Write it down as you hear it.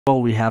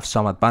Well, we have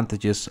some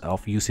advantages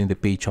of using the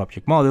page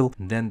object model,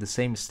 and then the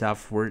same stuff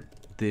for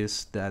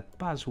this that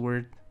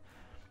password,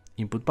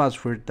 input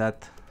password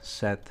that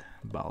set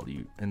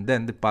value, and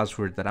then the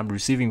password that I'm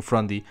receiving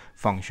from the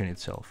function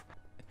itself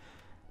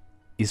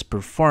is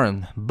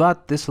performed,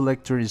 but the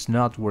selector is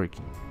not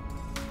working.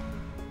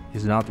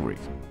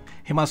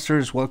 Hey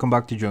masters, welcome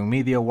back to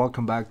JoanMedia.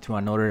 Welcome back to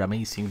another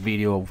amazing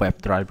video of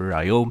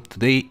Webdriverio.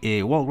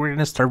 Today, well, we're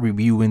gonna start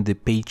reviewing the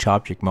page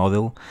object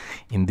model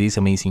in this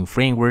amazing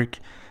framework.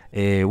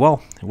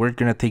 Well, we're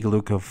gonna take a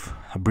look of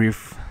a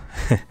brief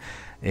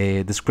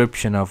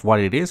description of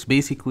what it is.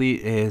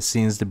 Basically,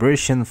 since the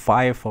version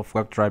 5 of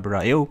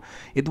Webdriverio,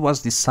 it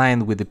was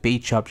designed with the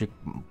page object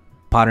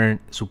pattern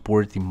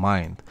support in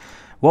mind.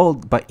 Well,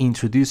 by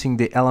introducing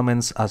the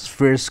elements as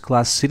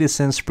first-class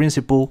citizens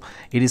principle,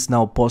 it is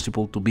now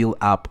possible to build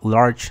up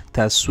large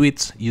test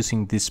suites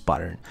using this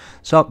pattern.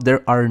 So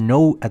there are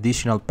no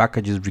additional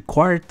packages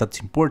required.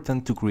 That's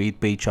important to create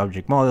page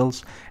object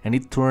models, and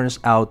it turns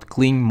out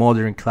clean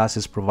modern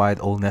classes provide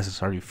all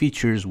necessary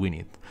features we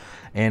need.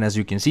 And as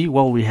you can see,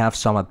 well, we have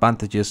some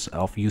advantages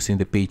of using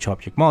the page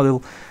object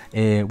model.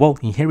 Well,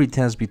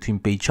 inheritance between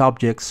page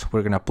objects,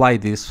 we're gonna apply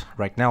this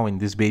right now in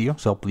this video,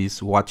 so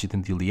please watch it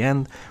until the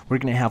end. We're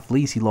gonna have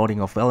lazy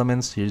loading of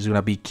elements. It's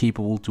gonna be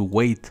capable to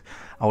wait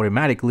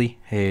automatically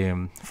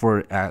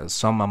for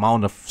some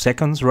amount of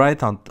seconds,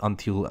 right,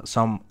 until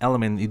some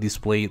element is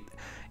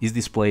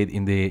displayed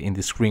in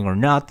the screen or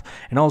not.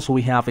 And also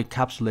we have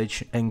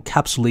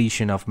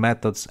encapsulation of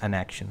methods and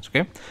actions.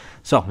 Okay,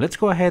 so let's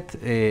go ahead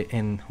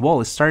and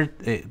well, start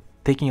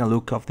taking a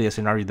look of the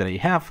scenario that I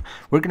have.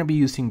 We're going to be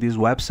using this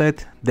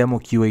website,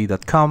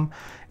 demoqa.com,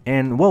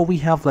 and well, we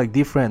have like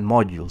different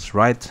modules,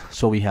 right?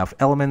 So we have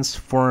elements,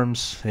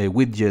 forms,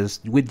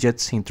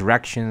 widgets,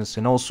 interactions,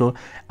 and also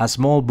a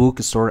small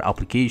bookstore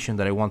application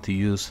that I want to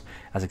use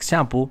as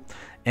example.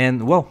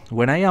 And well,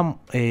 when I'm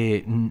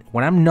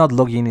not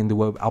logging in the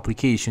web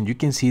application, you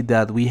can see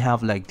that we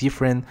have like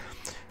different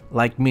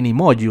like mini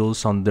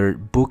modules under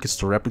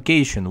bookstore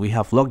application. We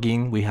have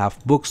login, we have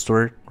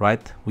bookstore,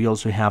 right? We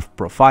also have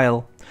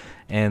profile,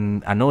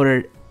 and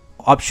another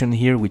option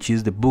here, which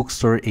is the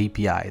bookstore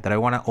API that I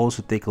want to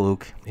also take a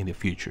look in the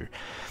future.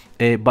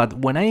 But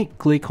when I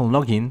click on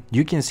login,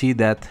 you can see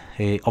that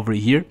over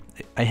here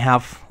I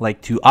have like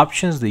two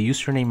options, the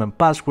username and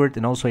password,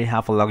 and also I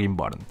have a login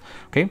button.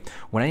 Okay,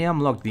 when I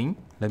am logged in,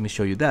 let me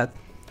show you that.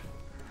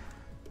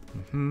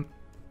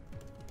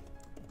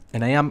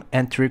 And I am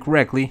entering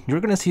correctly, you're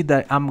gonna see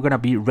that I'm gonna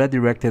be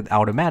redirected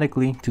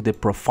automatically to the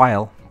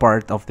profile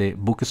part of the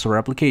bookstore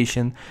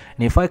application.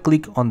 And if I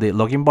click on the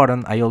login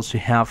button, I also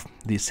have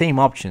the same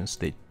options,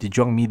 the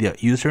JoanMedia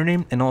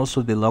username and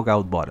also the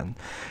logout button.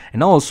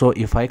 And also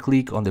if I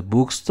click on the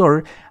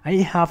bookstore, I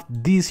have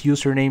this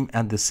username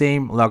and the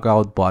same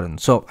logout button.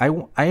 So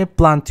I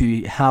plan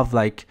to have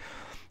like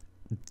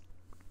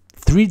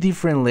 3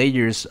 different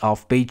layers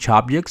of page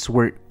objects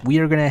where we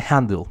are gonna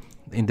handle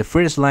in the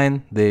first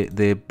line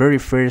the very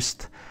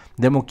first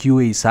demo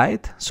QA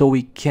site, so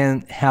we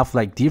can have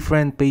like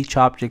different page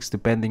objects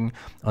depending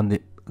on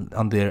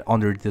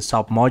under the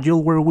sub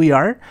module where we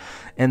are.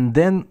 And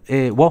then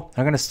well,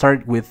 I'm gonna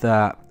start with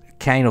a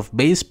kind of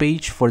base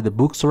page for the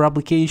bookstore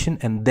application,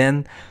 and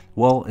then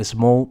well,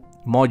 small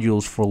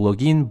modules for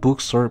login,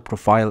 bookstore,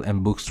 profile,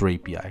 and bookstore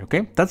API.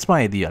 Okay, that's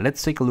my idea.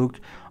 Let's take a look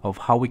of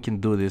how we can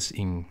do this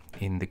in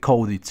the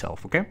code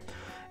itself. Okay.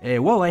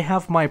 Well, I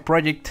have my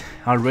project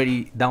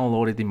already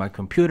downloaded in my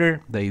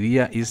computer. The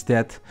idea is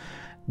that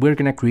we're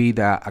gonna create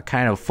a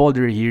kind of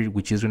folder here,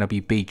 which is gonna be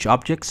page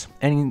objects,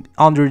 and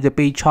under the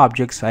page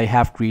objects I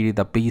have created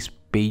a base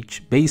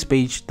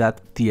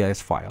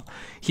page.ts file.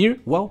 Here,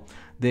 well,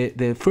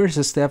 the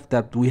first step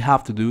that we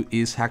have to do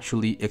is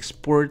actually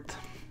export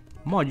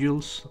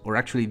modules, or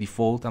actually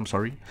default, I'm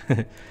sorry,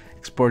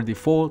 export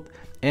default,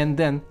 and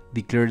then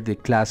declare the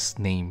class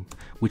name,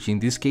 which in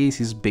this case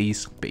is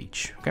base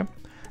page. Okay,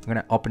 I'm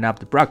gonna open up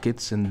the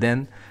brackets, and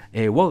then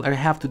well, I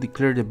have to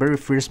declare the very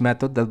first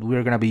method that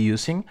we're gonna be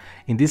using.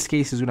 In this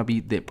case, it's gonna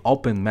be the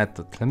open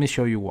method. Let me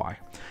show you why.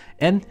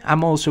 And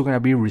I'm also gonna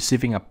be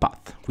receiving a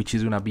path, which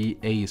is gonna be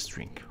a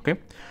string. Okay,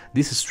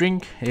 this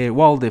string,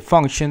 well, the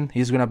function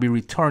is gonna be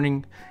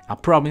returning a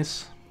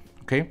promise.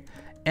 Okay,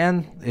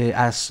 and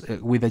as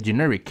with a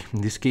generic,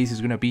 in this case,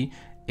 it's gonna be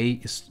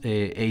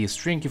a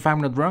string. If I'm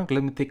not wrong,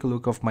 let me take a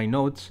look of my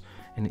notes,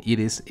 and it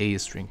is a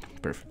string.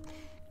 Perfect.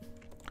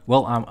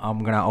 Well,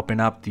 I'm gonna open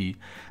up the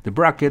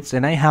brackets,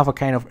 and I have a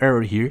kind of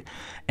error here,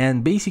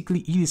 and basically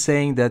it is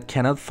saying that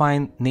cannot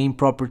find name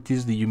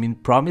properties. Do you mean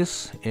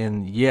promise?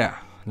 And yeah,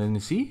 let me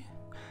see.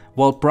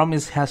 Well,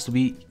 promise has to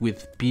be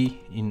with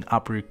P in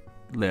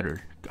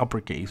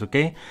uppercase.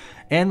 Okay,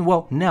 and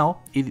well, now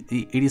it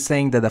is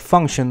saying that a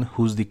function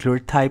whose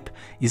declared type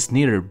is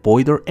neither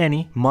void or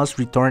any must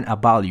return a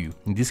value.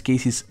 In this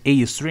case, is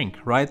a string,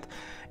 right?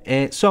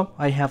 So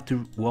I have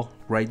to, well,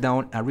 write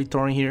down a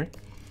return here.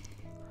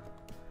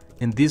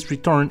 And this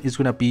return is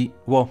gonna be,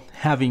 well,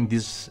 having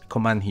this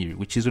command here,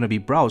 which is gonna be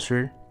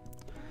browser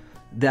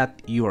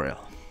that URL.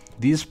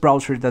 this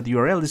browser that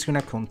URL is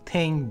gonna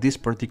contain this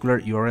particular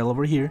URL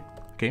over here.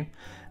 Okay,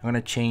 I'm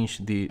gonna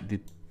change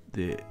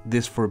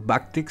this for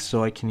backticks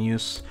so I can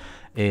use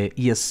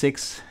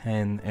ES6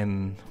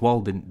 and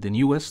well the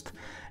newest,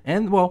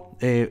 and well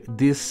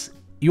this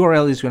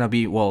URL is gonna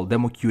be well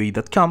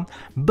demoqa.com.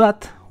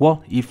 But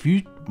well, if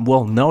you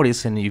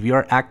notice, and if you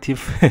are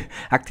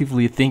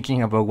actively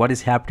thinking about what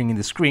is happening in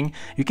the screen,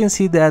 you can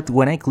see that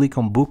when I click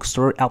on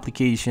bookstore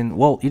application,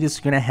 well, it is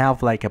gonna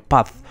have like a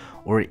path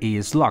or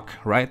a slug,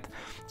 right?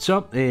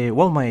 So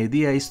well, my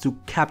idea is to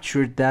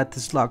capture that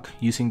slug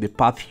using the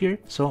path here,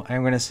 so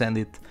I'm gonna send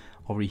it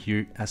over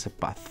here as a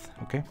path.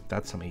 Okay,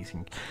 that's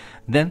amazing.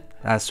 Then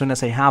as soon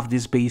as I have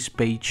this base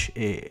page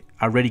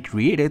already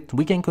created,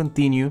 we can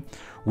continue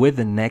with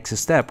the next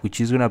step, which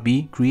is gonna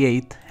be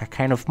create a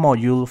kind of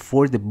module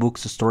for the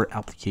bookstore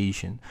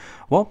application.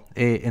 Well,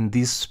 and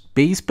this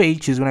base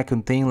page is gonna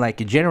contain like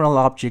general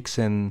objects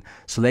and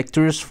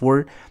selectors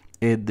for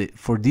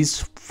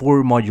these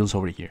 4 modules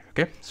over here.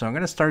 Okay, so I'm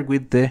gonna start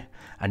with a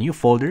new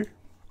folder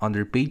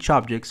under page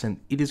objects, and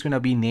it is gonna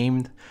be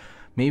named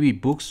maybe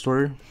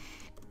bookstore.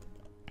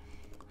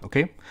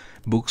 Okay,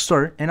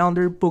 bookstore, and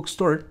under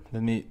bookstore,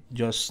 let me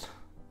just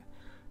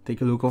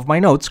take a look of my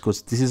notes,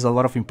 because this is a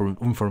lot of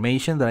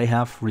information that I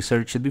have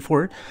researched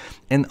before.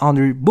 And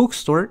under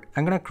bookstore,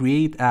 I'm gonna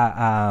create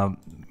a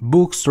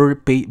bookstore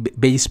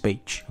base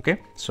page.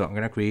 Okay, so I'm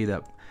gonna create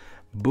a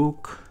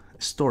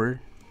bookstore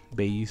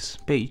base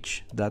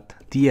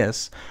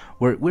page.ts,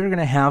 where we're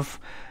gonna have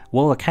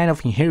well a kind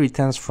of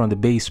inheritance from the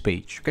base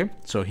page. Okay,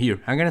 so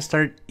here I'm gonna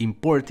start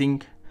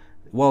importing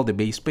well the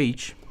base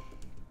page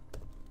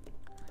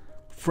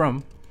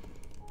from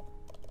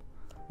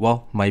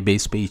well my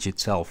base page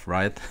itself,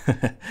 right?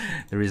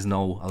 There is a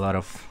lot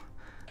of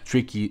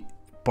tricky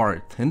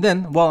part. And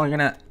then well, I'm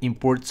gonna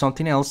import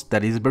something else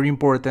that is very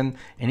important,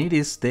 and it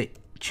is the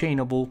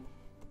chainable,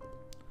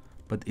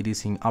 but it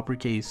is in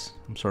uppercase,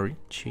 I'm sorry,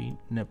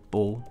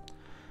 chainable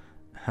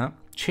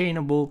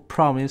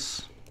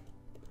promise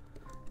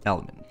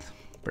element.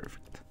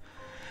 Perfect.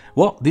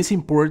 Well, this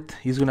import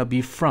is gonna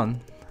be from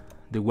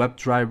the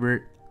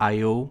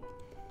Webdriverio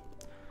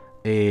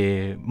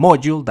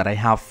module that I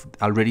have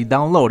already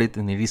downloaded,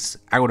 and it is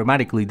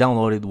automatically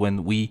downloaded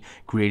when we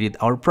created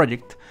our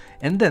project.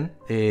 And then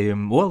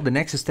well, the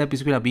next step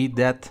is gonna be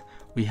that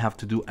we have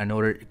to do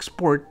another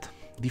export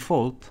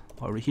default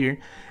over here,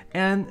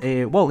 and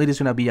well, it is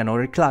gonna be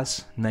another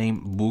class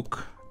named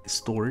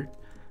bookstore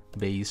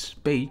base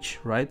page,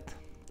 right?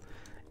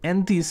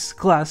 And this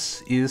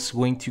class is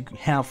going to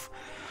have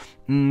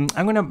I'm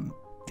gonna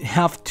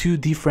have 2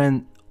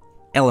 different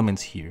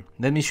elements here.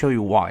 Let me show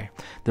you why.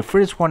 The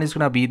first one is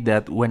gonna be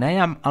that when I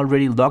am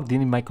already logged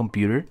in my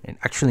computer, and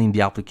actually in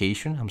the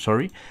application, I'm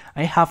sorry,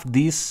 I have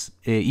this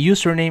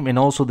username and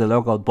also the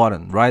logout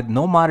button, right?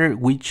 No matter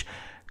which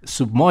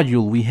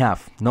submodule we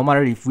have, no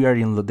matter if we are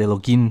in the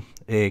login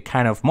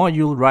kind of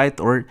module, right,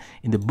 or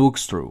in the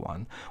bookstore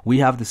one, we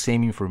have the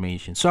same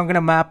information. So I'm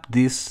gonna map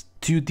these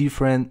 2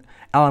 different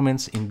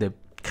elements in the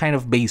kind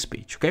of base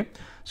page. Okay,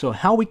 so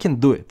how we can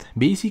do it?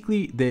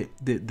 Basically, the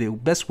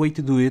best way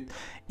to do it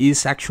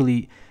is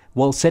actually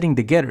well setting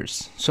the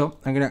getters. So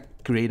I'm gonna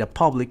create a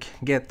public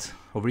get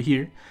over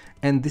here,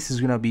 and this is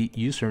gonna be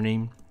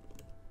username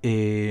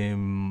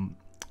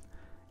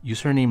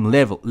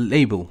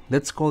label.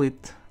 Let's call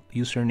it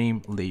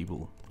username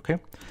label. Okay,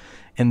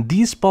 and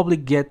this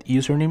public get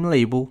username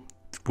label,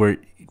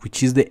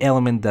 which is the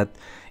element that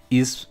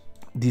is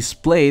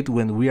displayed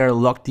when we are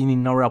logged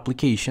in our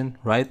application,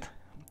 right?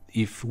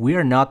 If we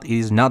are not, it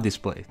is not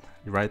displayed,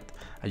 right?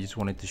 I just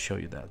wanted to show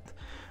you that.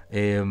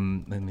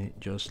 Let me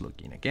just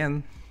log in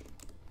again.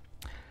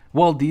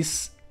 Well,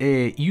 this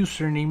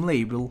username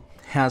label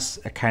has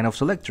a kind of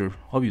selector,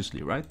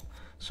 obviously, right?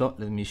 So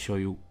let me show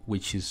you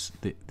which is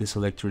the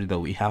selector that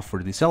we have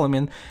for this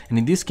element, and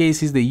in this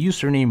case is the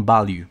username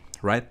value,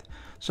 right?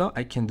 So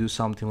I can do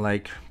something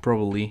like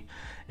probably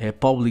a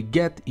public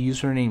get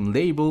username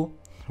label.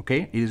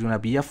 Okay, it is gonna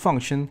be a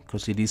function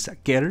because it is a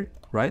getter,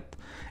 right?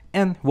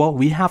 And well,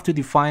 we have to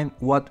define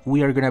what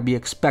we are gonna be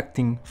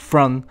expecting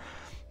from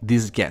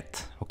this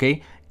get.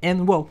 Okay,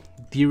 and well,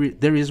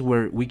 there is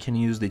where we can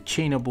use the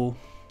chainable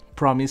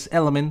promise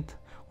element,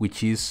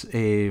 which is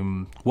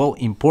well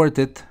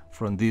imported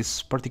from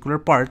this particular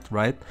part,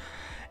 right?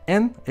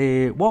 And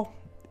well,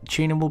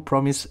 chainable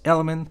promise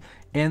element,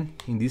 and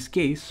in this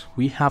case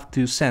we have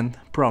to send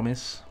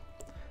promise,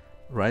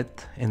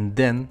 right? And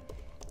then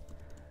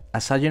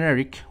as a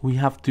generic we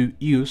have to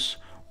use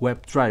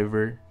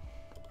WebDriverio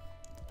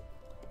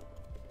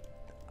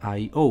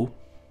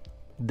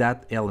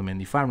that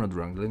element, if I'm not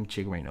wrong. Let me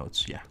check my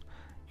notes. Yeah,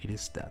 it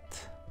is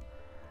that.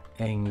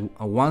 And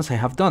once I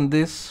have done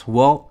this,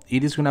 well,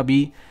 it is gonna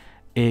be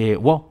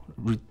well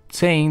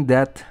saying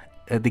that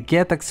the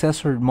get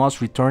accessor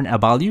must return a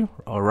value.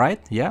 All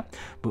right, yeah,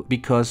 but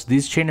because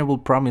this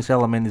chainable promise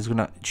element is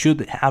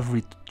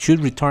should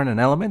return an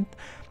element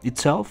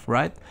itself,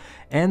 right?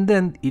 And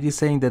then it is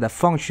saying that a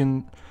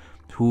function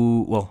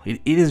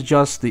it is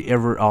just the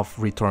error of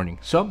returning.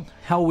 So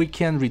how we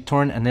can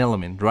return an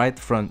element, right,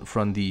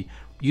 from the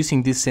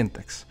using this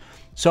syntax.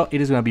 So it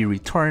is going to be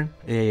return,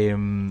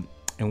 and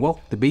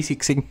well, the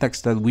basic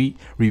syntax that we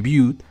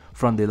reviewed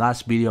from the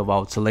last video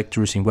about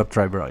selectors in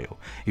Webdriverio.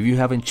 If you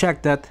haven't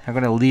checked that, I'm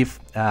going to leave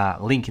a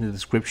link in the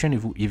description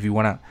if you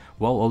want to,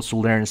 well, also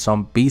learn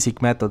some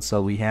basic methods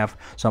that we have,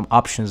 some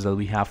options that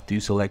we have to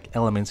select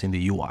elements in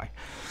the UI.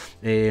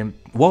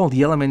 Well,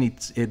 the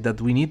element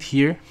that we need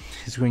here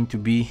is going to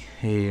be,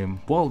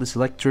 well, the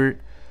selector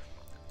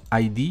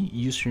ID,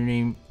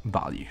 username,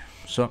 value.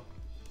 So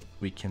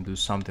we can do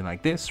something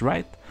like this,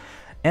 right?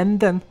 And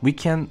then we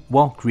can,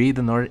 well, create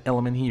another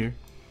element here.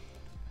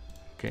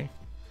 Okay.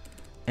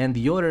 And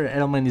the other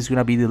element is going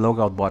to be the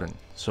logout button.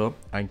 So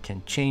I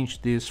can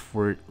change this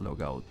for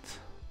logout.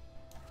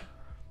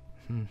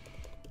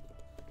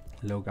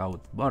 Logout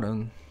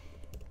button,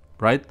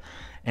 right?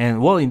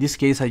 And well, in this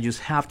case, I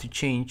just have to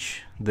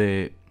change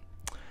the,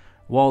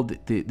 well,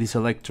 the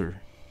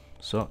selector.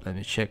 So let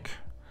me check.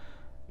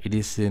 It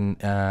is in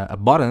a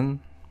button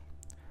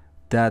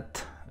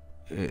that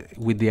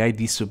with the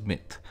ID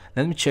submit.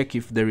 Let me check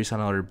if there is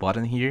another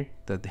button here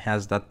that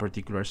has that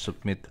particular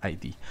submit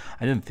ID.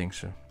 I don't think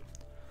so.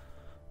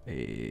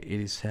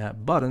 It is a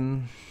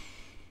button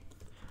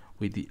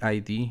with the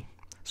ID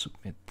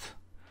submit.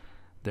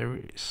 There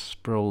is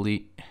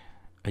probably,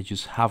 I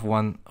just have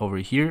one over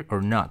here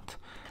or not.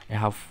 I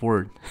have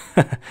 4.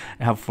 I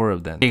have 4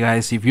 of them. Hey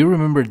guys, if you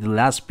remember the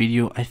last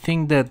video, I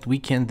think that we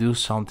can do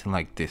something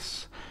like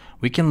this.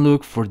 We can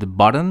look for the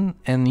button,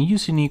 and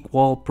using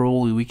equal,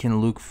 probably we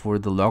can look for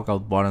the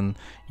logout button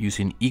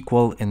using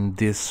equal in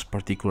this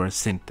particular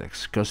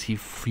syntax. Because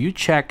if you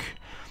check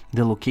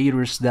the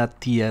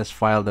locators.ts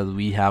file that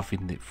we have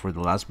in for the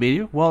last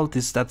video, well,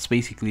 that's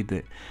basically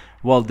the,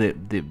 well, the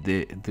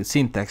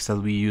syntax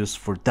that we use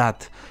for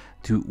that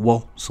to,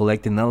 well,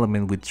 select an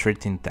element with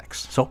certain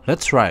text. So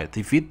let's try it.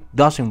 If it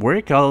doesn't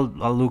work, I'll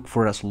look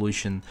for a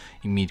solution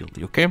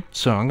immediately. Okay,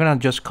 so I'm gonna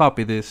just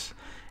copy this,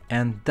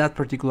 and that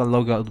particular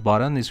logout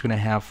button is gonna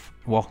have,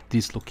 well,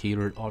 this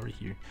locator over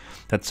here.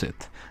 That's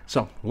it.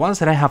 So once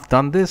that I have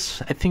done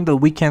this, I think that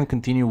we can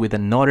continue with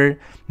another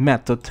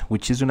method,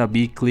 which is gonna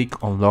be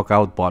click on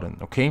logout button.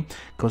 Okay,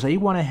 because I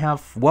want to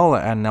have, well,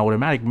 an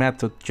automatic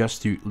method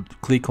just to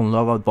click on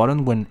logout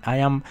button when I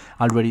am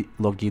already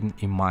logged in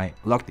in my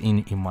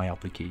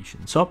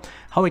application. So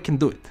how I can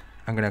do it?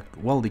 I'm gonna,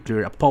 well,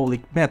 declare a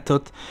public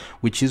method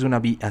which is gonna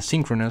be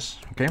asynchronous.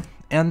 Okay,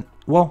 and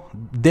well,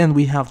 then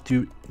we have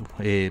to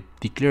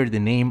declare the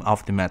name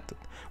of the method,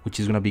 which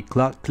is gonna be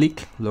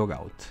click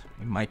logout.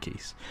 In my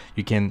case,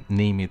 you can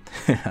name it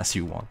as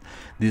you want.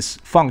 This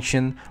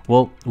function,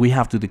 well, we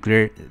have to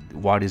declare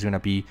what is gonna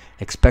be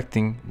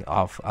expecting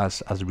of us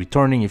as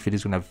returning, if it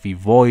is gonna be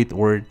void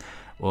or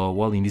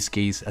well, in this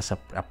case as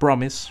a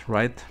promise,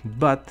 right?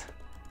 But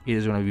it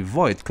is going to be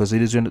void because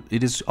it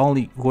is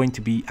only going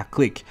to be a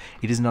click.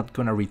 It is not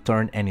going to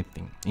return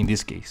anything in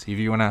this case. If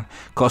you want to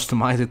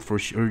customize it, for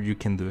sure you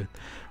can do it,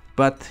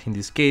 but in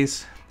this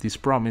case this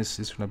promise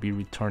is going to be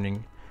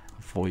returning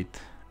a void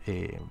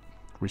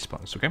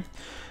response. Okay,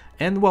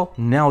 and well,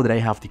 now that I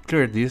have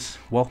declared this,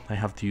 well, I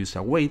have to use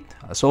await,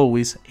 as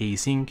always,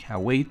 async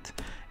await,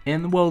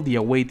 and well, the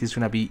await is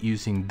going to be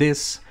using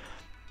this,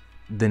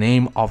 the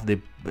name of the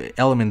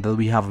element that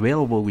we have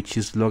available, which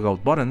is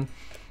logout button.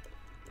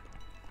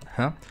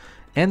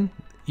 And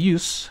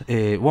use,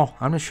 well,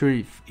 I'm not sure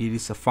if it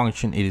is a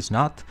function, it is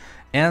not,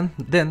 and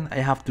then I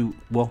have to,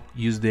 well,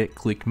 use the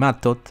click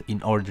method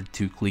in order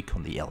to click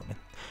on the element,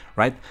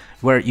 right?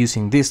 We're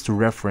using this to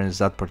reference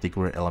that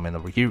particular element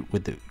over here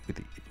with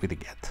the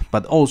get,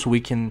 but also we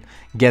can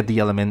get the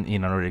element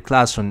in another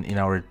class and in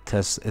our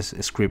test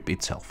script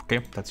itself. Okay,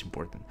 that's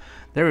important.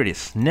 There it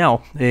is.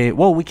 Now,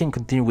 well, we can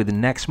continue with the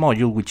next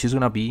module, which is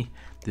gonna be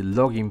the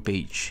login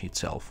page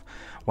itself.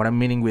 What I'm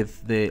meaning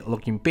with the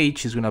login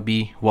page is gonna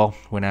be, well,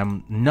 when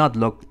I'm not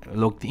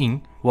logged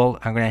in, well,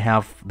 I'm gonna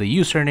have the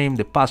username,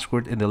 the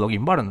password, and the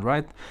login button,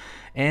 right?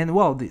 And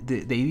well,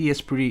 the idea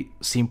is pretty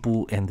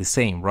simple and the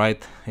same,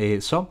 right?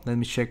 So let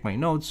me check my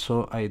notes.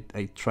 So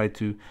I try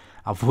to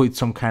avoid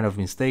some kind of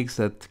mistakes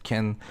that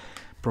can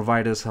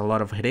provide us a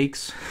lot of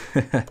headaches.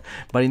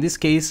 But in this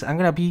case, I'm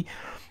gonna be,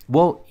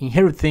 well,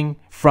 inheriting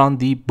from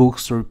the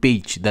bookstore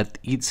page that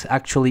it's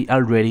actually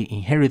already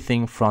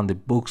inheriting from the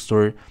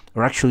bookstore,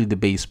 or actually the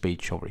base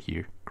page over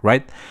here,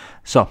 right?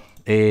 So,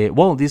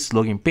 well, this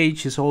login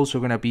page is also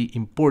going to be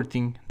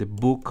importing the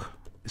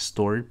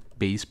bookstore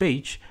base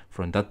page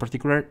from that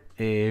particular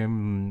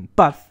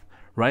path,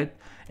 right?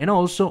 And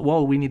also,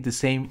 well, we need the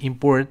same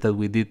import that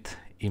we did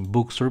in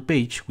bookstore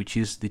page, which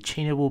is the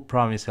chainable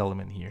promise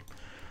element here.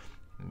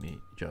 Let me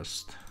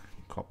just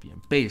copy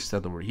and paste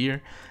that over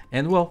here.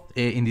 And well,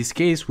 in this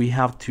case, we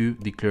have to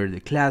declare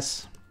the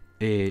class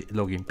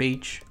login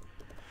page.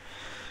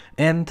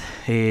 And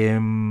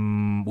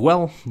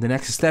well, the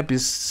next step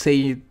is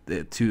say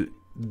to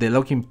the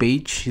login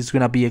page is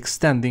gonna be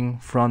extending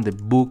from the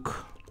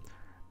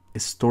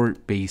bookstore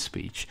base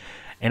page.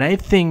 And I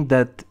think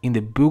that in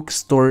the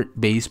bookstore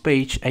base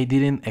page, I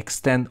didn't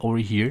extend over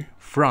here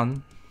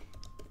from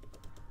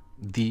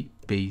the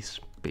base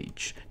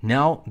page.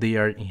 Now they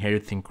are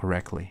inheriting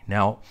correctly.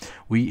 Now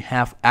we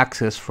have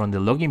access from the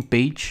login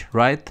page,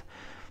 right,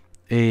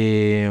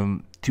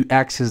 to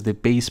access the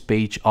base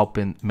page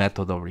open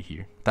method over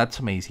here. That's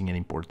amazing and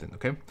important.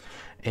 Okay,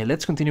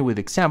 let's continue with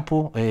the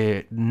example.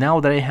 Now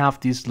that I have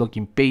this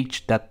login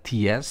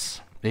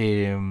page.ts,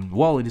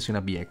 well, it is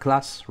gonna be a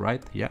class,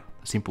 right? Yeah,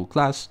 a simple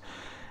class.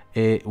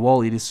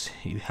 Well, it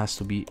has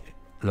to be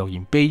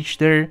login page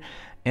there,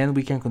 and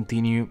we can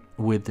continue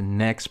with the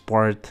next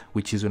part,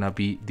 which is gonna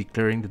be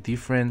declaring the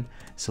different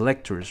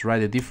selectors, right?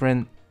 The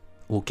different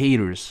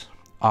locators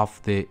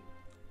of the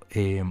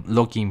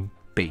login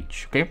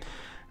page. Okay,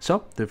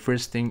 so the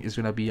first thing is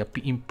gonna be a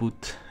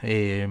input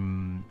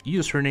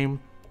username,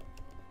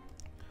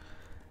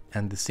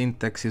 and the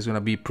syntax is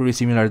gonna be pretty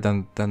similar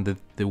than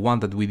the one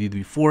that we did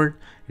before.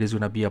 It is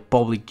gonna be a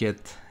public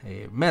get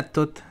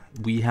method.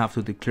 We have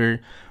to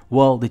declare,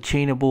 well, the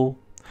chainable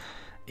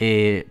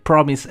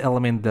promise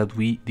element that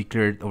we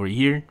declared over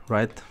here,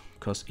 right?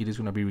 Because it is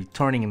gonna be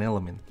returning an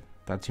element.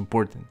 That's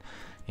important.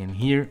 And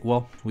here,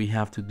 well, we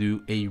have to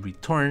do a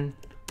return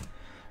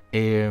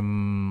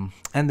and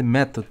the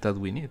method that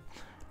we need,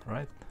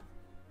 right?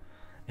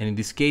 And in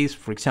this case,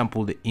 for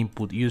example, the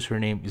input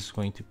username is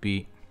going to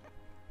be,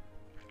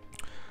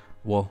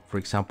 well, for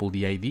example,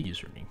 the ID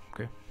username.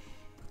 Okay,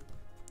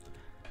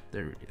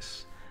 there it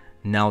is.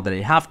 Now that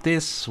I have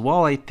this,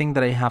 well, I think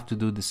that I have to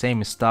do the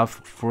same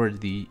stuff for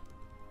the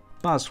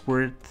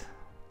password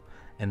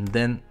and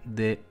then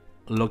the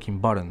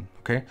login button.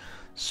 Okay,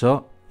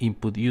 so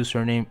input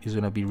username is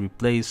going to be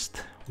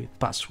replaced with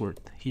password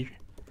here,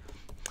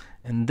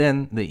 and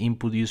then the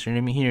input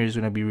username here is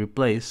going to be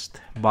replaced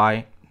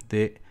by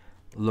the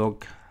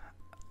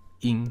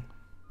login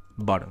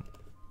button.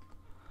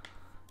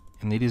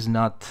 And it is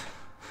not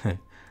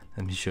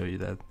let me show you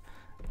that.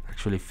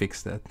 Actually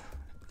fix that.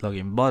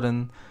 Login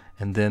button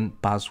and then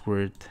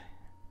password.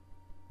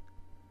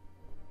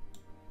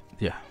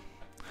 Yeah,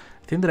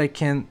 I think that I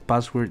can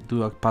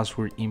do a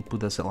password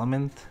input as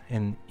element,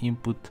 and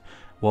input,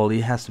 well,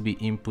 it has to be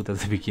input at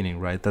the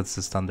beginning, right? That's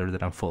the standard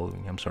that I'm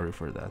following. I'm sorry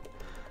for that.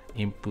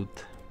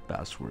 Input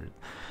password.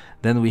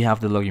 Then we have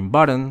the login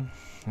button,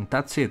 and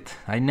that's it.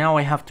 Now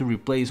I have to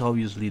replace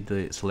obviously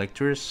the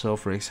selectors. So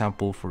for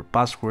example, for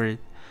password,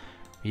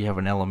 we have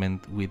an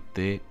element with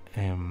the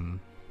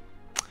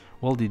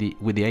well,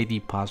 with the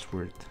ID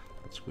password.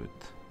 That's good.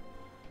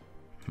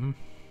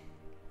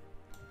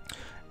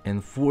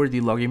 And for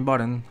the login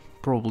button,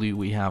 probably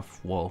we have,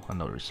 well,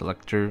 another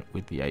selector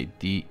with the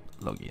ID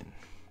login.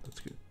 That's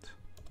good.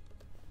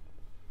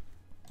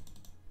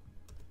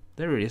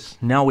 There it is.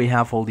 Now we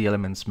have all the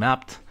elements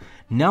mapped.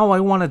 Now I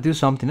want to do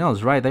something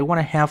else, right? I want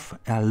to have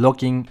a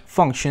login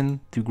function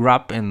to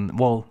grab and,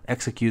 well,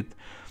 execute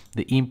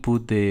the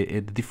input,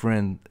 the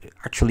different,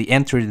 actually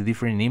enter the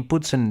different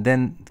inputs and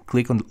then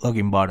click on the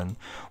login button.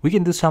 We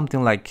can do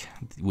something like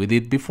we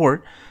did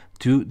before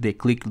to the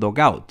click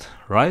logout,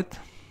 right?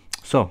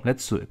 So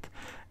let's do it.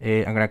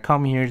 I'm gonna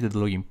come here to the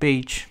login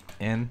page,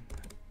 and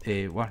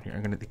well, here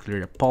I'm gonna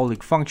declare a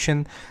public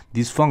function.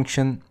 This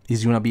function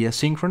is gonna be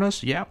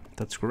asynchronous. Yeah,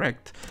 that's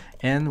correct.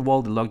 And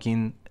well, the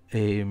login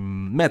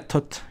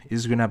method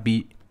is gonna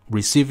be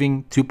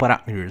receiving two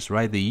parameters,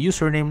 right? The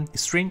username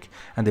string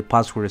and the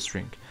password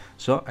string.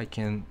 So I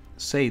can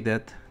say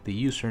that the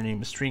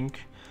username string,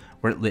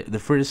 where the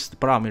first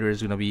parameter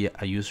is gonna be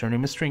a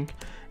username string,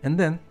 and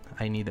then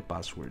I need a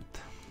password,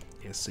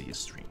 SA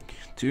string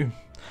too.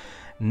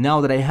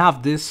 Now that I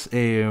have this,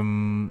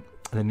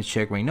 let me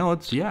check my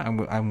notes. Yeah,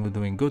 I'm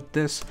doing good.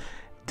 This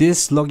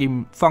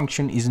login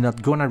function is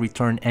not gonna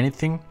return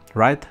anything,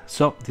 right?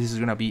 So this is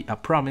gonna be a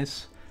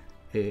promise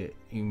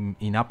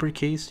in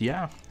uppercase,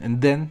 yeah, and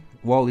then,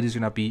 well, it is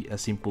gonna be a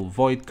simple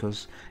void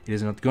because it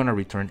is not gonna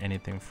return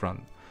anything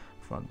from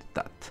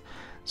that.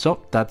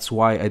 So that's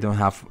why I don't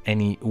have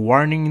any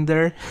warning in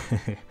there.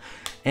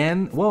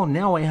 And well,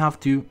 now I have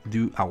to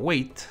do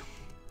await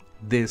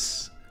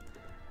this,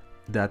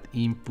 that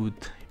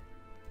input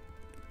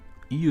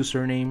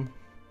username,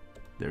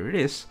 there it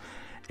is,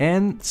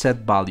 and set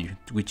value,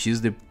 which is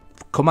the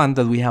command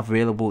that we have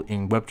available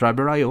in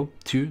Webdriverio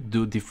to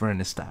do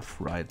different stuff,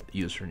 right?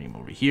 Username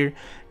over here,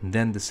 and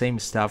then the same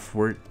stuff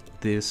for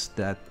this,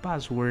 that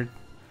password,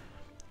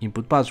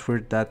 input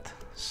password, that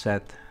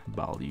set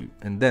value,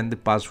 and then the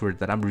password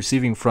that I'm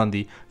receiving from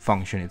the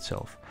function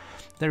itself.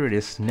 There it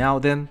is. Now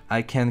then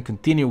I can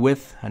continue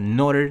with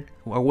another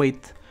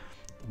await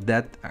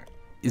that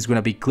is going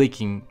to be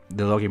clicking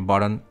the login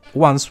button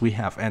once we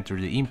have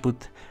entered the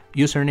input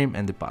username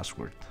and the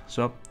password.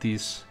 So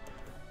this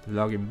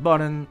login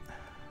button,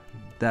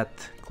 that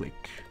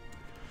click.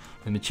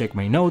 Let me check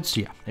my notes.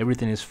 Yeah,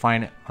 everything is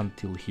fine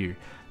until here.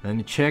 Let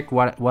me check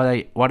what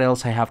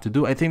else I have to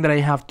do. I think that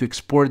I have to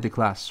export the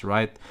class,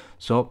 right?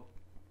 So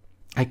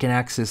I can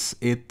access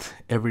it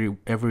in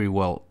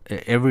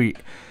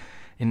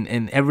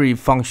every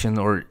function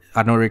or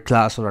another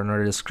class or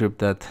another script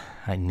that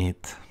I need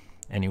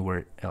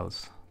anywhere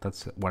else.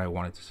 That's what I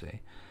wanted to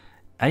say.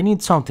 I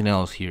need something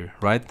else here,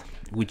 right?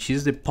 Which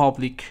is the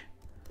public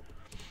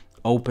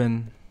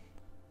open,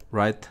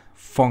 right,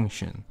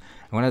 function.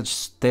 I'm gonna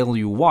just tell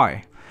you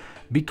why.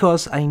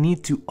 Because I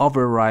need to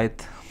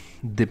override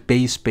the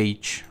base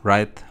page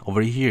right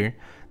over here,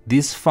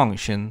 this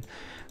function,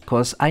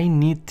 because I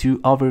need to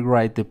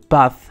override the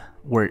path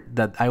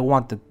that I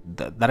want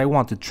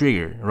to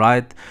trigger,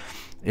 right?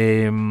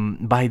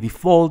 By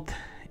default,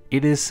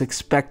 it is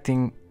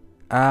expecting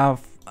a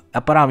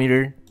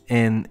parameter,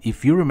 and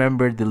if you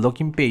remember the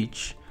login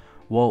page,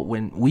 well,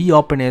 when we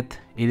open it,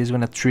 it is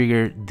going to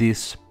trigger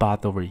this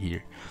path over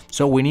here.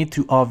 So we need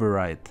to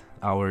override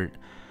our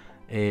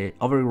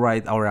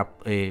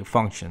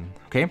function.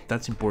 Okay,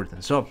 that's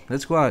important. So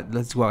let's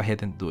go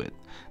ahead and do it.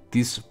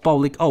 This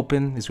public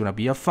open is going to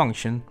be a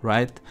function,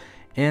 right?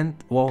 And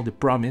well, the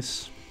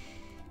promise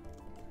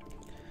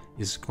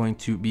is going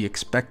to be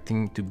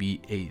expecting to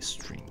be a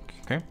string.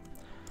 Okay,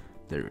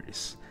 there it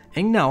is.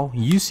 And now,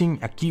 using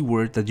a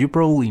keyword that you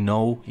probably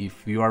know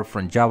if you are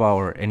from Java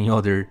or any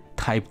other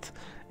typed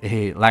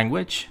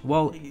language,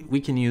 well,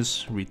 we can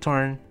use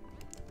return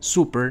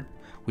super,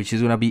 which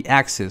is going to be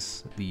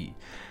access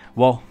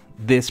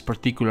this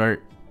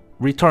particular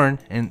return,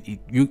 and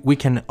we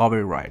can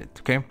override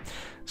it. Okay,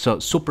 so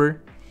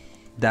super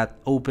that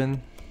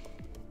open,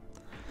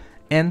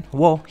 and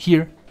well,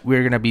 here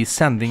we're going to be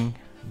sending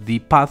the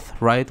path,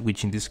 right,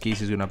 which in this case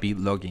is going to be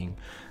logging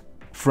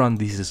from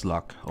this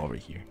slug over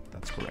here.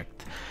 That's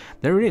correct.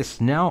 There it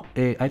is. Now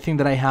I think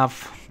that I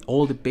have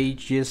all the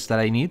pages that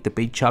I need, the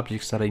page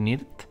objects that I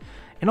needed,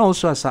 and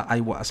also as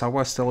I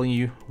was telling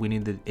you, we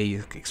needed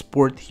a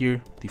export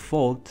here,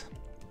 default,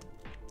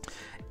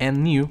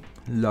 and new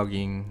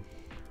logging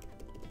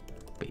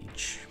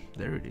page.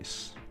 There it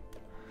is.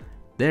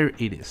 There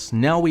it is.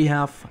 Now we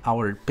have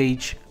our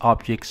page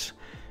objects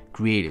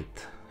created.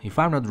 If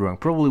I'm not wrong,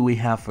 probably we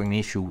have an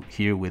issue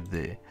here with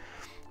this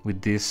with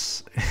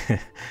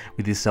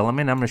this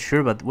element. I'm not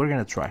sure, but we're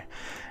gonna try.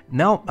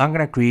 Now I'm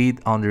gonna create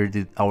under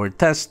our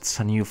tests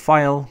a new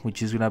file,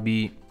 which is gonna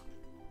be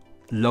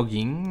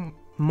logging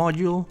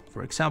module,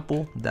 for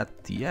example,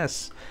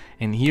 .ts,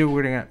 and here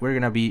we're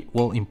gonna be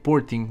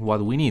importing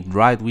what we need,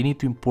 right? We need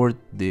to import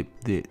the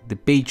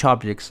page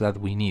objects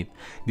that we need.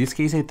 In this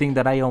case, I think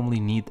that I only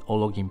need a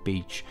login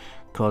page,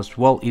 because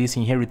well, it is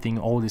inheriting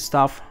all the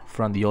stuff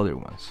from the other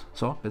ones.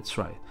 So let's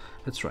try it.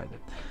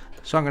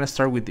 So I'm gonna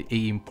start with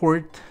a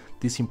import.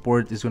 This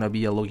import is gonna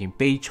be a login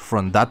page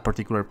from that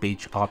particular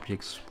page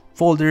objects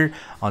folder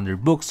under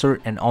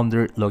bookstore and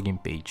under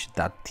login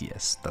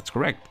page.ts. That's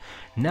correct.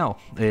 Now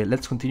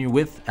let's continue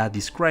with a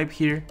describe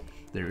here.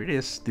 There it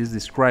is. This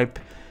describe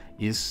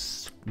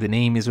is, the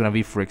name is gonna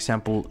be, for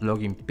example,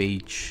 login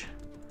page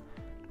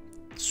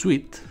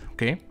suite.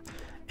 Okay,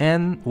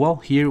 and well,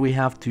 here we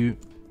have to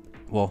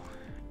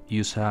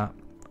use a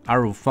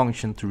arrow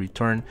function to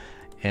return,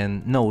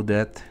 and know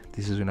that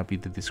this is gonna be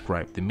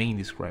the main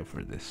describe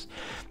for this.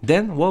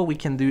 Then well, we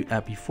can do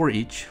a before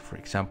each, for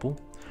example,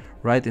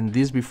 right? And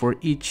this before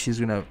each is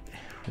gonna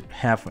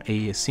have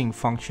a async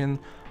function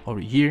over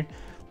here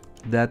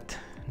that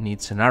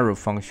needs an arrow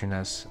function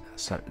as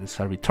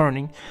a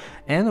returning.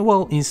 And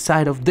well,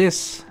 inside of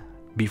this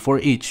before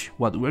each,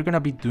 what we're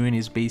gonna be doing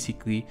is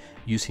basically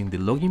using the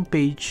login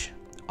page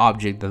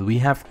object that we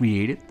have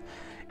created,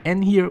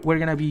 and here we're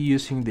gonna be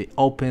using the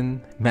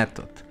open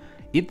method.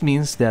 It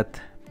means that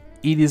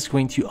it is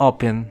going to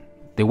open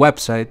the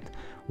website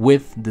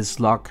with the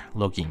slug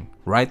login,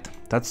 right?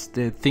 That's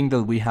the thing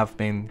that we have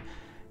been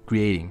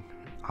creating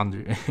under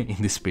in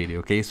this video.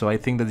 Okay, so I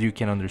think that you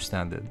can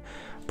understand it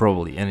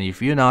probably, and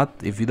if you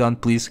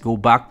don't, please go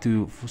back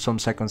to some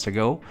seconds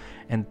ago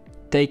and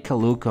take a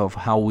look of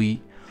how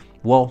we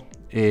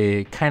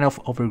kind of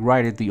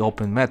overrided the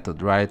open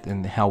method, right?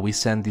 And how we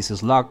send this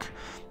slug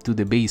to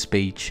the base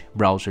page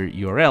browser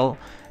URL,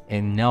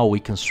 and now we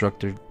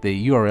constructed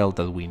the URL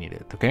that we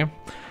needed. Okay,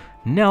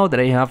 now that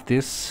I have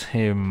this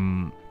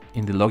in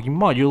the login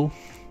module,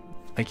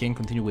 I can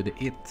continue with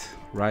it,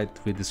 right,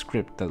 with the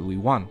script that we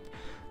want.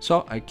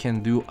 So I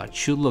can do a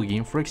should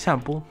login, for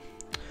example,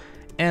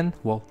 and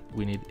well,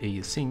 we need a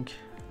async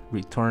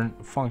return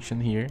function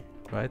here,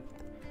 right,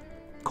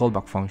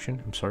 callback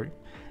function, I'm sorry.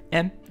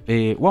 And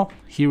well,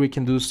 here we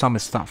can do some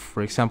stuff.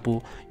 For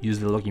example, use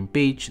the login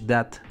page,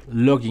 that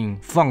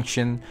login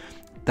function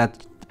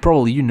that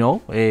probably you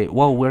know.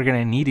 Well, we're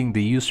gonna needing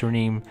the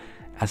username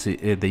as the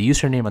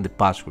username and the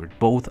password.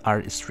 Both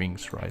are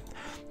strings, right?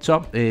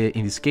 So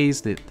in this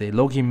case, the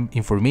login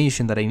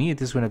information that I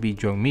need is gonna be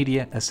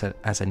JoanMedia as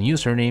an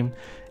username,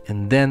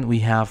 and then we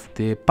have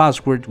the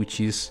password, which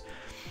is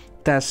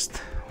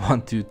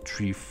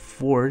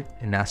test1234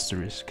 and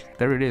asterisk.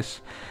 There it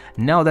is.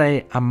 Now that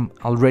I am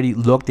already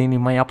logged in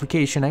my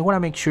application, I want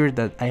to make sure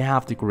that I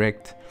have the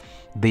correct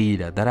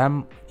data, that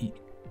I'm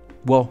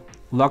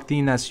logged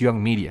in as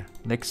JoanMedia.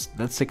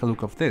 Let's take a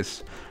look of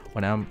this.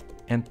 When I'm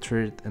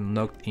entered and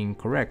logged in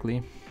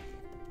correctly,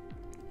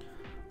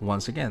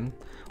 once again,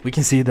 we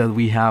can see that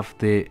we have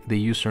the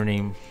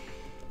username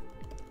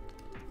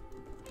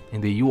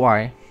in the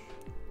UI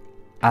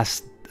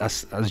as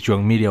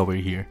JoanMedia over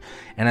here.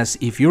 And as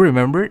if you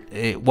remember,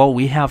 well,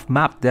 we have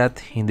mapped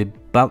that in the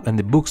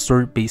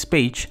bookstore base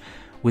page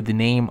with the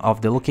name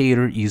of the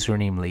locator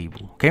username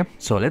label. Okay,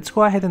 so let's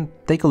go ahead and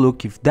take a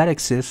look if that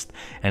exists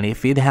and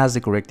if it has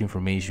the correct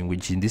information,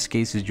 which in this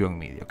case is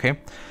JoanMedia. Okay,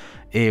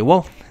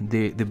 well,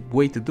 the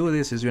way to do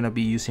this is going to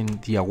be using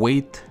the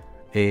await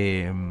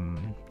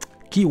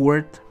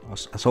keyword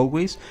as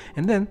always,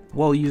 and then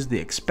we'll use the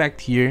expect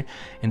here,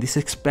 and this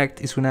expect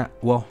is gonna,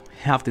 well,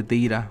 have the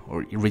data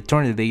or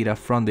return the data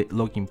from the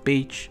login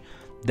page,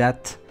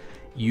 that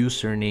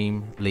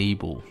username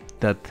label.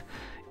 That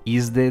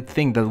is the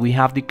thing that we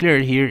have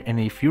declared here, and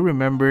if you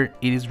remember,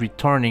 it is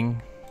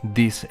returning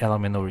this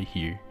element over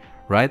here,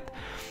 right?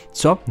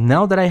 So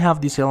now that I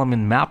have this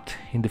element mapped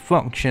in the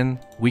function,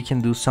 we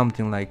can do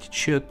something like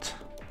should,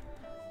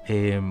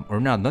 or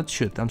not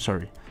should, I'm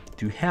sorry,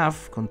 to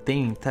have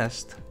containing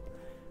test.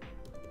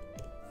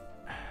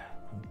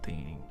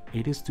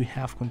 It is to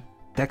have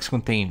text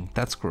containing,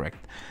 that's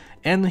correct.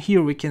 And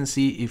here we can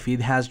see if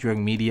it has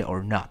JoanMedia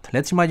or not.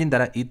 Let's imagine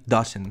that it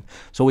doesn't,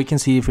 so we can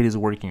see if it is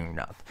working or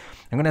not.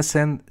 I'm gonna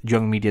send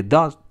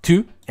JoanMedia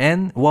to,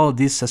 and well,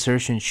 this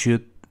assertion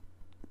should,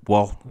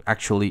 well,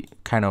 actually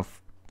kind of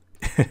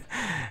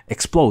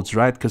explodes,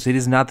 right? Because it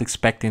is not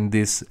expecting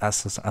this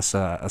as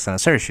an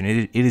assertion.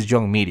 It is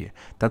JoanMedia.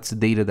 That's the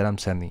data that I'm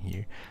sending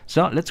here.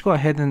 So let's go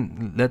ahead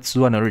and let's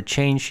do another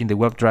change in the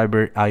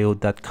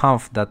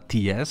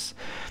webdriverio.conf.ts,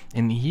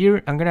 and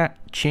here I'm gonna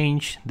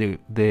change the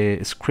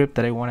script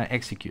that I want to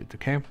execute.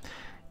 Okay,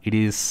 it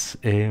is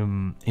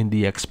in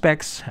the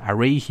expects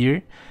array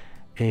here.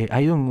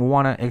 I don't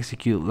want to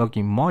execute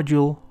login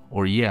module,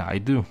 or yeah, I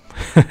do.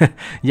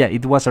 Yeah,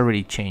 it was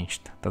already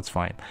changed. That's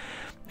fine.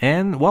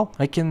 And well,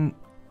 I can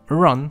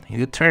run in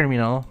the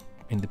terminal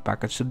in the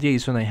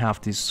package.json. I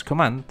have this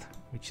command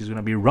which is going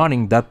to be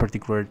running that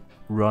particular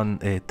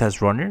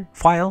test runner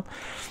file.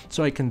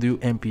 So I can do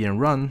npm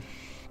run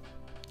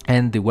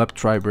and the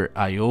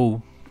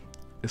Webdriverio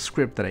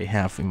script that I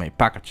have in my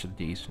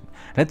package.json.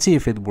 Let's see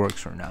if it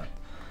works or not.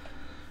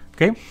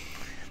 Okay,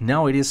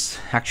 now it is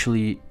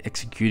actually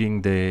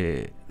executing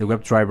the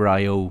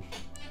Webdriverio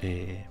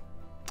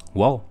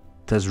well,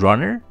 test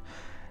runner.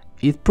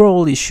 It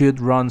probably should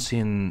runs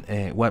in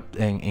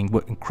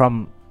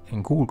Chrome,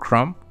 in Google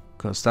Chrome,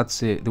 because that's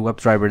the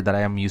WebDriver that I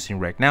am using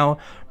right now.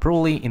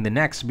 Probably in the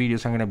next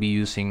videos I'm gonna be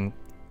using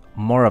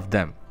more of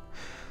them.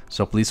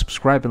 So please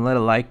subscribe and let a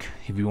like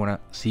if you wanna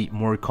see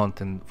more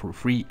content for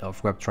free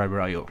of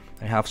Webdriverio.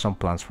 I have some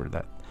plans for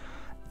that.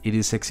 It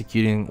is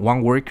executing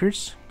 1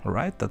 workers. All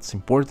right, that's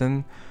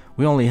important.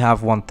 We only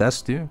have 1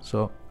 test too,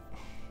 so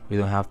we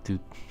don't have to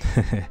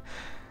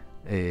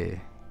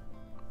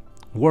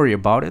worry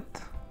about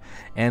it.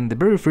 And the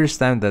very first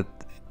time that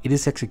it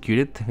is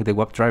executed, the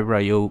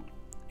Webdriverio,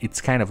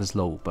 it's kind of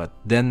slow, but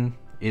then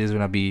it is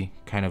gonna be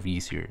kind of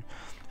easier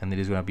and it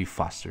is gonna be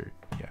faster.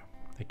 Yeah,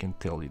 I can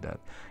tell you that.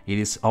 It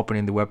is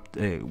opening the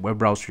web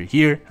browser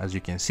here, as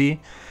you can see.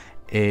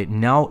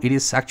 Now it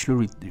is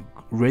actually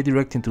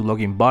redirecting to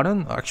login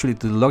button, actually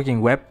to the login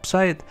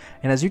website,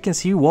 and as you can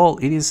see, well,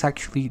 it is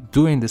actually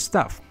doing the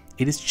stuff.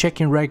 It is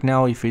checking right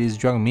now if it is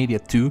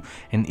JoanMedia 2,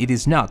 and it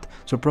is not.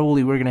 So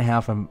probably we're gonna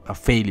have a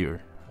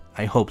failure.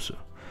 I hope so.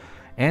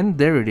 And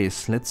there it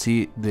is. Let's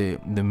see the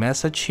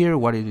message here,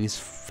 what it is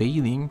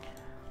failing.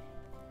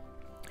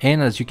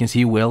 And as you can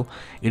see, well,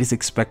 it is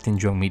expecting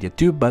JoanMedia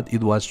 2, but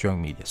it was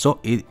JoanMedia,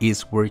 so it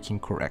is working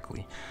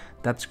correctly.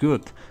 That's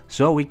good.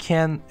 So we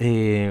can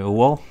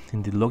well,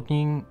 in the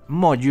login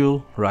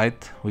module,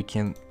 right, we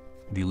can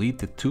delete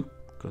the 2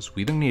 because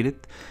we don't need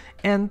it.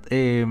 And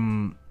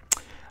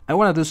I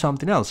want to do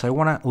something else. I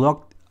want to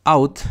log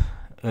out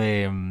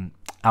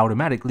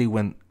automatically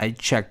when I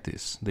check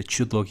this, the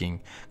should login,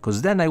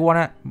 because then I want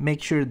to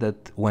make sure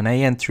that when I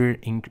enter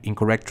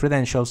incorrect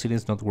credentials, it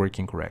is not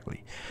working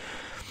correctly.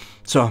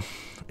 So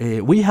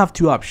we have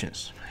 2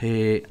 options.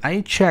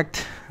 I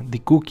checked the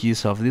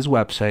cookies of this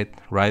website,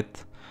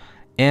 right,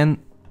 and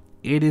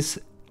it is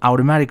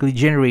automatically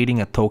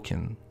generating a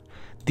token.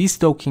 This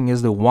token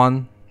is the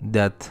one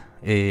that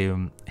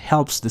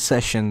helps the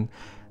session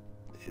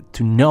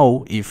to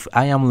know if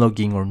I am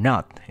logging or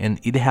not, and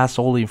it has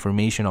all the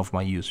information of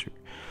my user.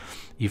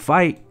 If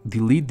I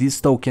delete this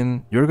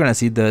token, you're gonna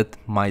see that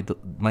my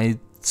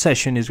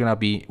session is gonna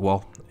be,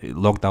 well,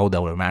 logged out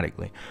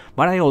automatically.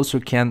 But I also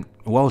can,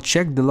 well,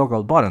 check the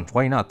logout button.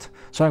 Why not?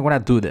 So I'm gonna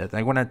do that.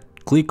 I'm gonna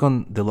click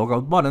on the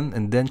logout button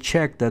and then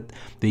check that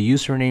the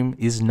username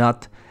is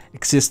not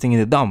existing in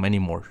the DOM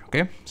anymore.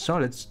 Okay, so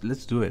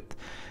let's do it.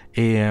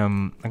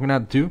 I'm gonna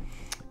do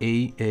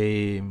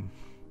a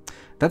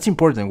that's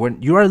important.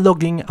 When you are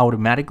logging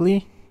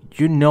automatically,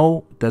 you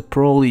know that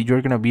probably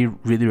you're gonna be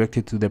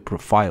redirected to the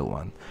profile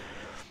one.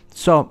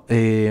 So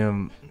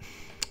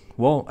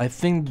well, I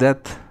think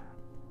that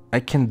I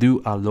can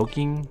do a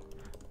login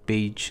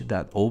page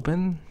that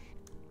open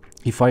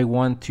if I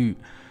want to,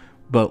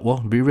 but well,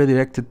 be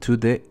redirected to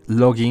the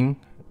login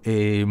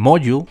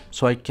module,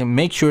 so I can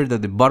make sure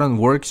that the button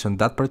works on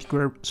that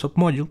particular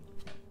submodule.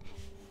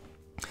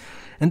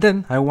 And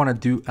then I want to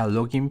do a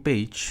login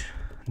page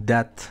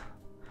that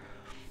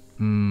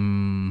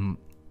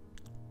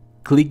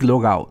click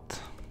logout,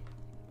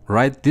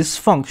 right? This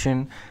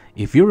function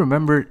If you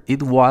remember,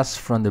 it was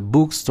from the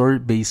bookstore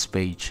base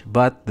page,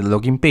 but the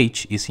login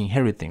page is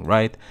inheriting,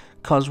 right?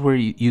 Because we're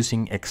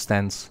using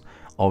extends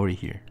over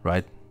here,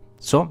 right?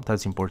 So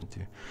that's important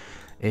too.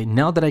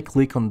 Now that I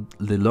click on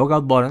the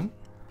logout button,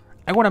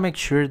 I want to make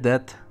sure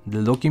that the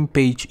login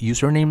page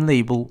username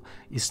label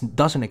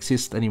doesn't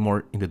exist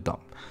anymore in the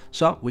DOM.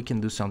 So we can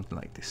do something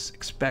like this: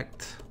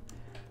 expect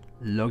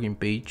login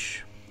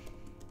page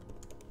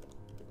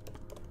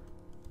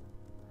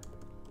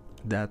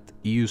that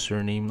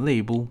username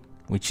label,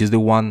 which is the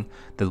one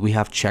that we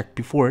have checked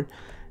before,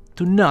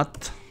 to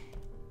not,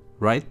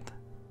 right,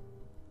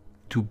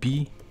 to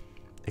be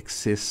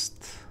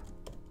exist,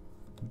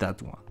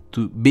 that one,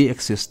 to be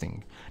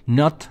existing,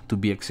 not to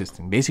be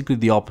existing, basically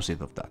the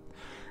opposite of that.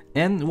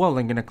 And well,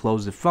 I'm gonna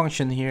close the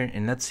function here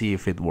and let's see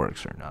if it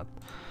works or not.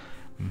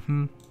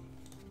 I'm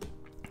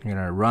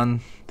gonna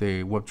run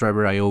the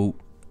Webdriverio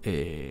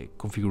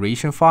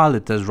configuration file, the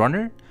test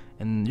runner,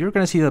 and you're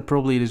gonna see that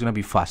probably it is gonna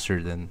be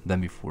faster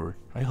than before.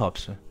 I hope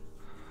so.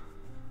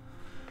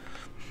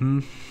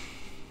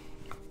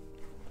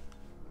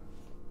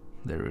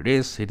 There it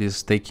is. It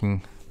is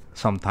taking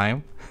some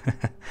time.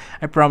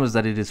 I promise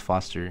that it is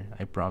faster.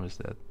 I promise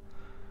that.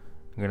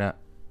 I'm gonna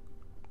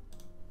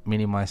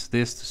minimize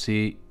this to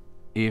see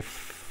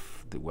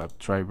if the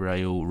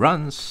Webdriverio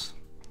runs.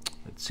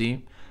 Let's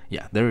see.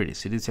 Yeah, there it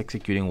is. It is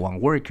executing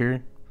one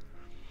worker.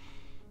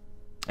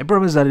 I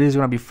promise that it is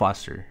gonna be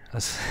faster.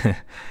 As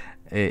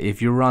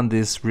if you run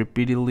this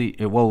repeatedly,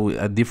 well,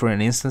 at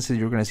different instances,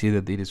 you're gonna see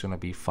that it is gonna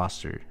be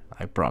faster.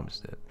 I promise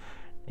that.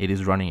 It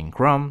is running in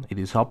Chrome. It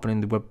is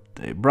opening the web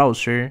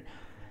browser,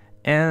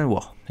 and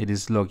well, it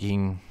is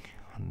logging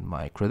on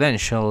my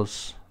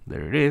credentials.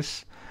 There it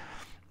is.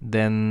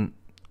 Then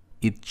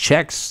it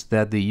checks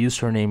that the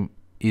username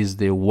is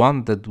the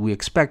one that we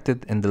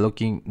expected, and the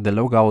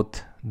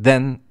logout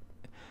then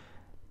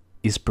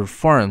is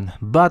performed,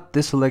 but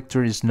the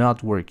selector is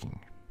not working.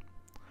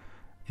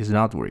 Because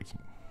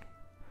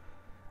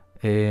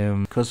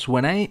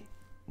when I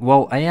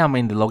am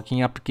in the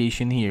logging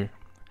application here,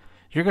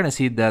 you're gonna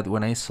see that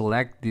when I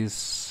select this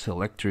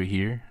selector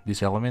here,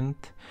 this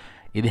element,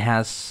 it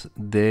has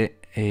the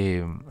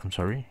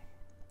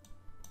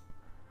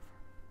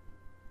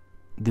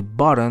the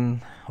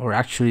button, or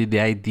actually the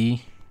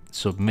ID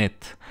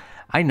submit.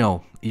 I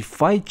know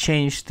if I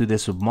change to the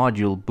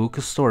submodule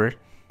bookstore,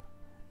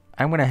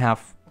 I'm gonna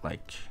have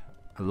like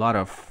a lot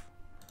of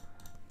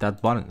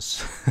that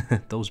buttons,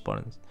 those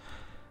buttons.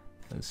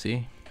 Let's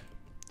see,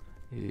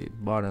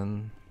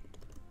 button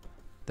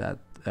that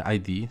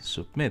ID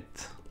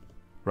submit,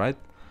 right?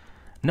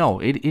 No,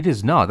 it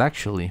is not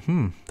actually.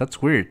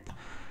 That's weird.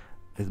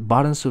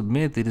 Button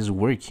submit, it is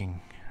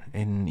working,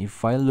 and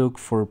if I look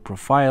for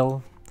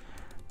profile,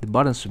 the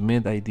button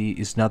submit ID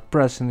is not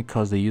present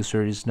because the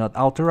user is not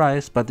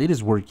authorized, but it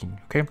is working.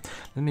 Okay,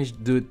 let me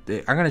do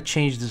it. I'm gonna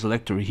change the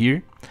selector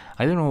here.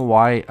 I don't know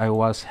why I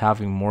was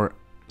having more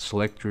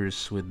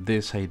selectors with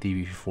this ID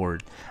before.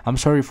 I'm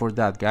sorry for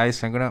that,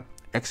 guys. I'm gonna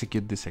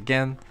execute this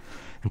again,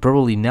 and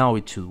probably now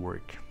it should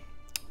work.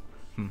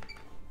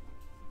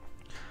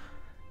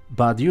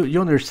 But you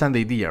understand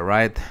the idea,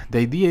 right? The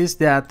idea is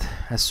that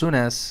as soon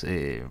as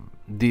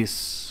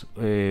this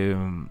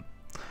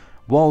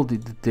well,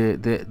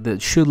 the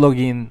should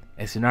login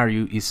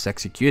scenario is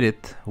executed,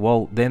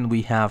 well, then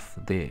we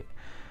have the,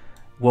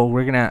 well,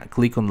 we're gonna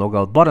click on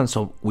logout button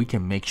so we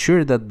can make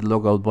sure that the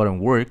logout button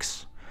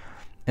works,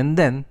 and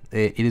then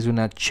it is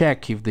gonna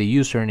check if the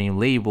username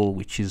label,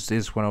 which is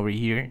this one over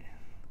here,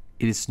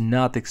 it is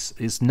not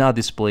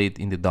displayed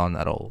in the DOM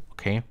at all.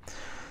 Okay,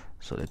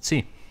 so let's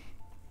see.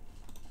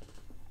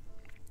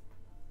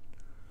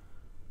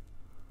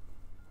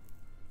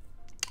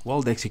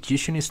 Well, the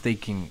execution is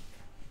taking a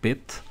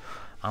bit.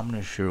 I'm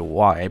not sure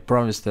why. I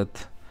promise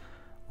that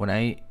when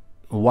I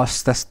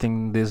was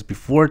testing this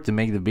before to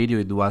make the video,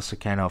 it was a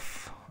kind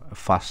of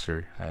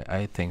faster.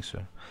 I think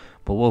so.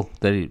 But well,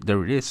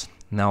 there it is.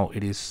 Now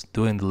it is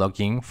doing the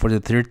login for the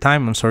third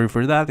time. I'm sorry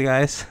for that,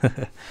 guys.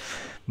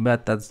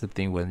 But that's the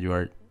thing when you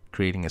are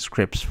creating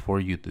scripts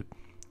for YouTube.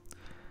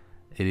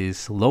 It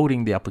is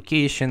loading the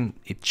application,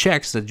 it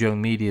checks that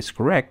JoanMedia is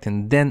correct,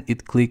 and then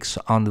it clicks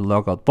on the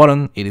logout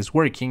button. It is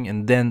working,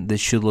 and then the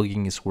should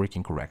login is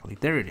working correctly.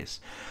 There it is.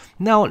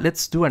 Now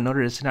let's do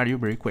another scenario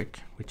very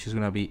quick, which is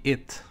gonna be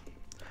it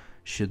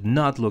should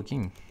not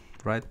login,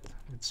 right?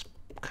 It's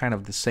kind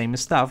of the same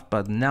stuff,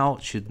 but now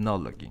should not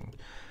login.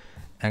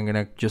 I'm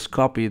gonna just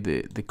copy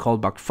the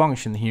callback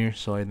function here,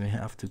 so I don't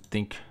have to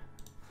think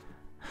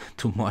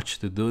too much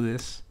to do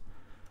this,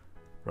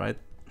 right?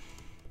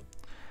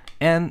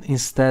 And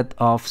instead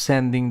of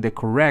sending the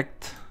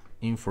correct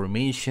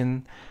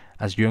information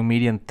as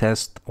JoanMedia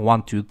test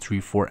 1, 2, 3,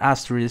 4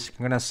 asterisk,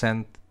 I'm gonna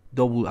send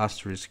double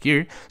asterisk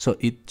here, so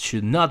it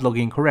should not log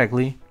in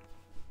correctly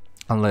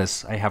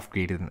unless I have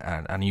created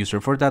a user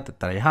for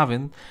that I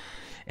haven't.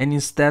 And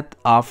instead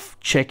of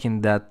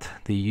checking that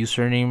the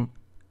username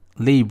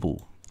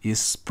label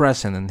is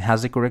present and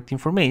has the correct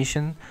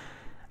information,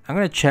 I'm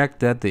gonna check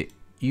that the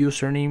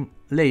username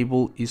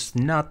label is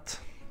not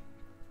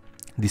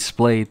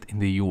displayed in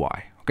the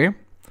UI. Okay,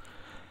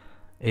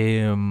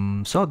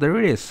 So there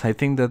it is. I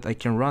think that I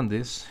can run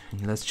this.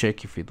 Let's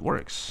check if it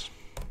works.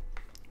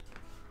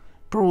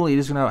 Probably it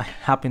is gonna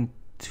happen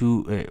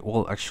to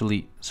well,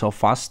 actually so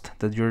fast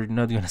that you're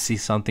not gonna see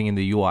something in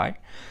the UI,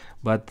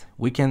 but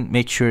we can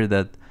make sure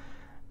that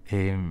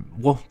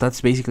well,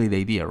 that's basically the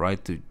idea,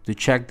 right? To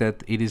check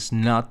that it is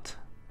not,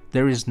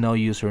 there is no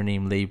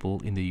username label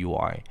in the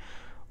UI.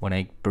 When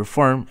I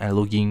perform, I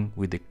log in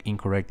with the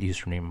incorrect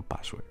username and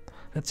password.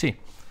 Let's see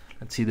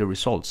the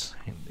results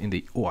in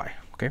the UI.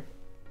 Okay,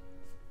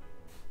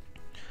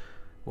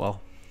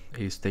 well,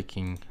 it is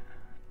taking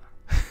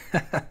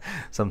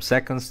some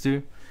seconds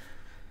too.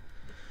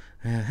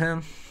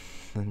 Let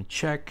me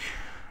check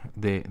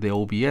the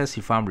OBS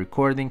if I'm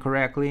recording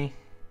correctly.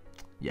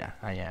 Yeah,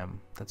 I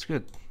am. That's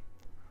good.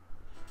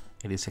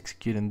 It is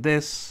executing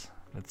this.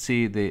 Let's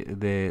see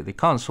the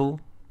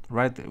console,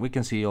 right? We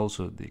can see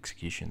also the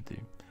execution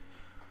too.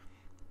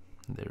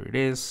 There it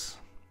is.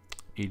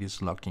 It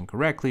is logged in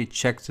correctly.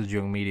 Checks the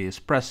JoanMedia is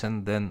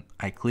present. Then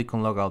I click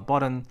on logout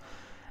button,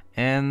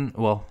 and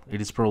well,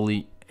 it is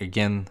probably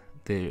again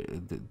the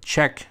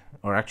check,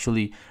 or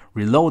actually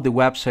reload the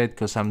website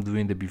because I'm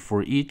doing the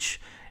before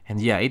each. And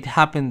yeah, it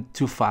happened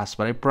too fast,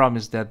 but I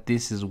promise that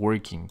this is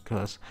working,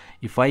 because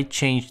if I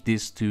change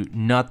this to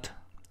not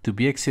to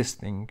be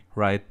existing,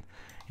 right,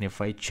 and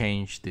if I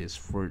change this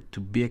for to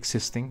be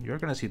existing, you're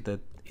gonna see that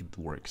it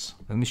works.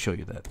 Let me show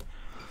you that.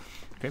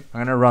 Okay,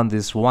 I'm gonna run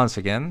this once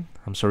again.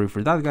 I'm sorry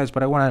for that, guys,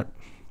 but I want to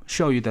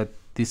show you that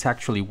this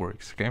actually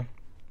works. Okay,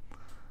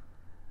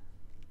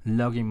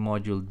 login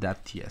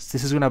module.ts.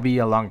 This is gonna be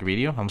a long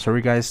video. I'm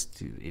sorry, guys.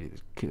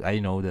 I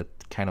know that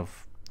kind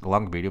of a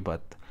long video,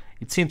 but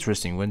it's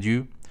interesting when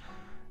you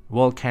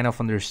will kind of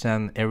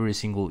understand every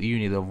single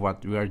unit of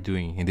what we are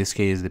doing. In this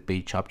case, the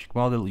page object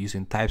model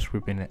using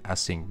TypeScript in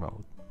async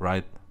mode,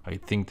 right? I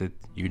think that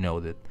you know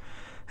that.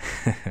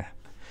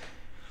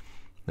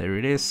 There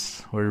it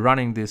is. We're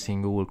running this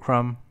in Google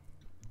Chrome.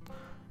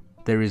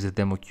 There is a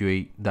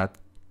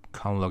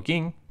demoqa.com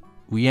login.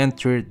 We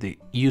entered the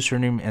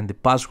username and the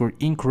password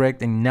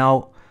incorrect, and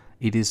now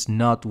it is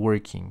not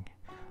working.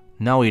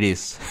 Now it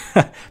is,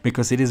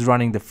 because it is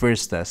running the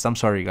first test. I'm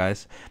sorry,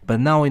 guys, but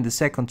now in the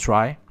second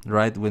try,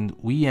 right, when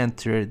we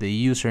enter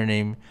the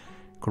username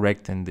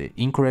correct and the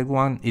incorrect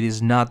one, it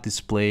is not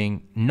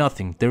displaying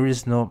nothing. There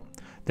is no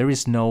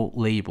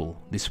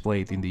label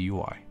displayed in the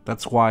UI.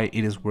 That's why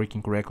it is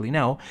working correctly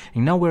now.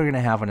 And now we're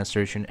gonna have an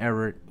assertion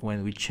error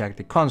when we check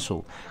the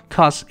console,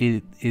 cause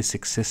it is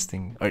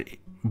existing, or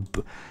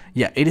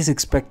yeah, it is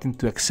expecting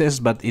to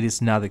exist, but it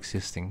is not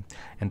existing.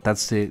 And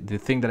that's the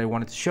thing that I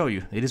wanted to show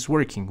you. It is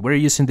working. We're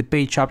using the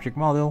page object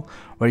model,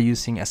 we're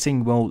using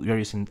async mode, we're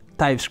using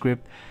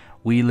TypeScript.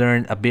 We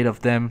learned a bit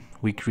of them.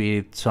 We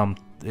created some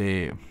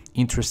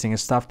interesting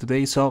stuff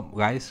today. So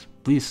guys,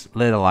 please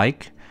let a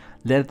like,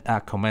 let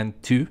a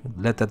comment too,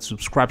 let that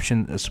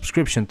subscription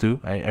too.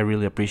 I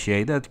really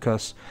appreciate that,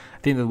 because I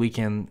think that we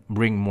can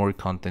bring more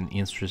content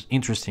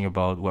interesting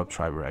about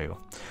Webdriverio.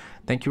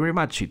 Thank you very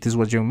much. This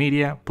was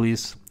JoanMedia.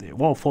 Please,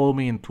 well, follow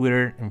me on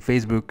Twitter and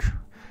Facebook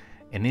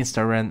and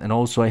Instagram, and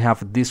also I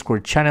have a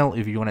Discord channel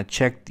if you want to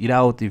check it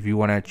out, if you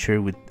want to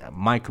share with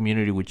my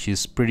community, which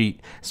is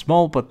pretty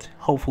small, but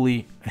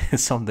hopefully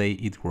someday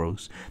it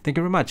grows. Thank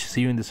you very much.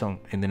 See you in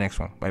the next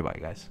one. Bye bye,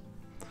 guys.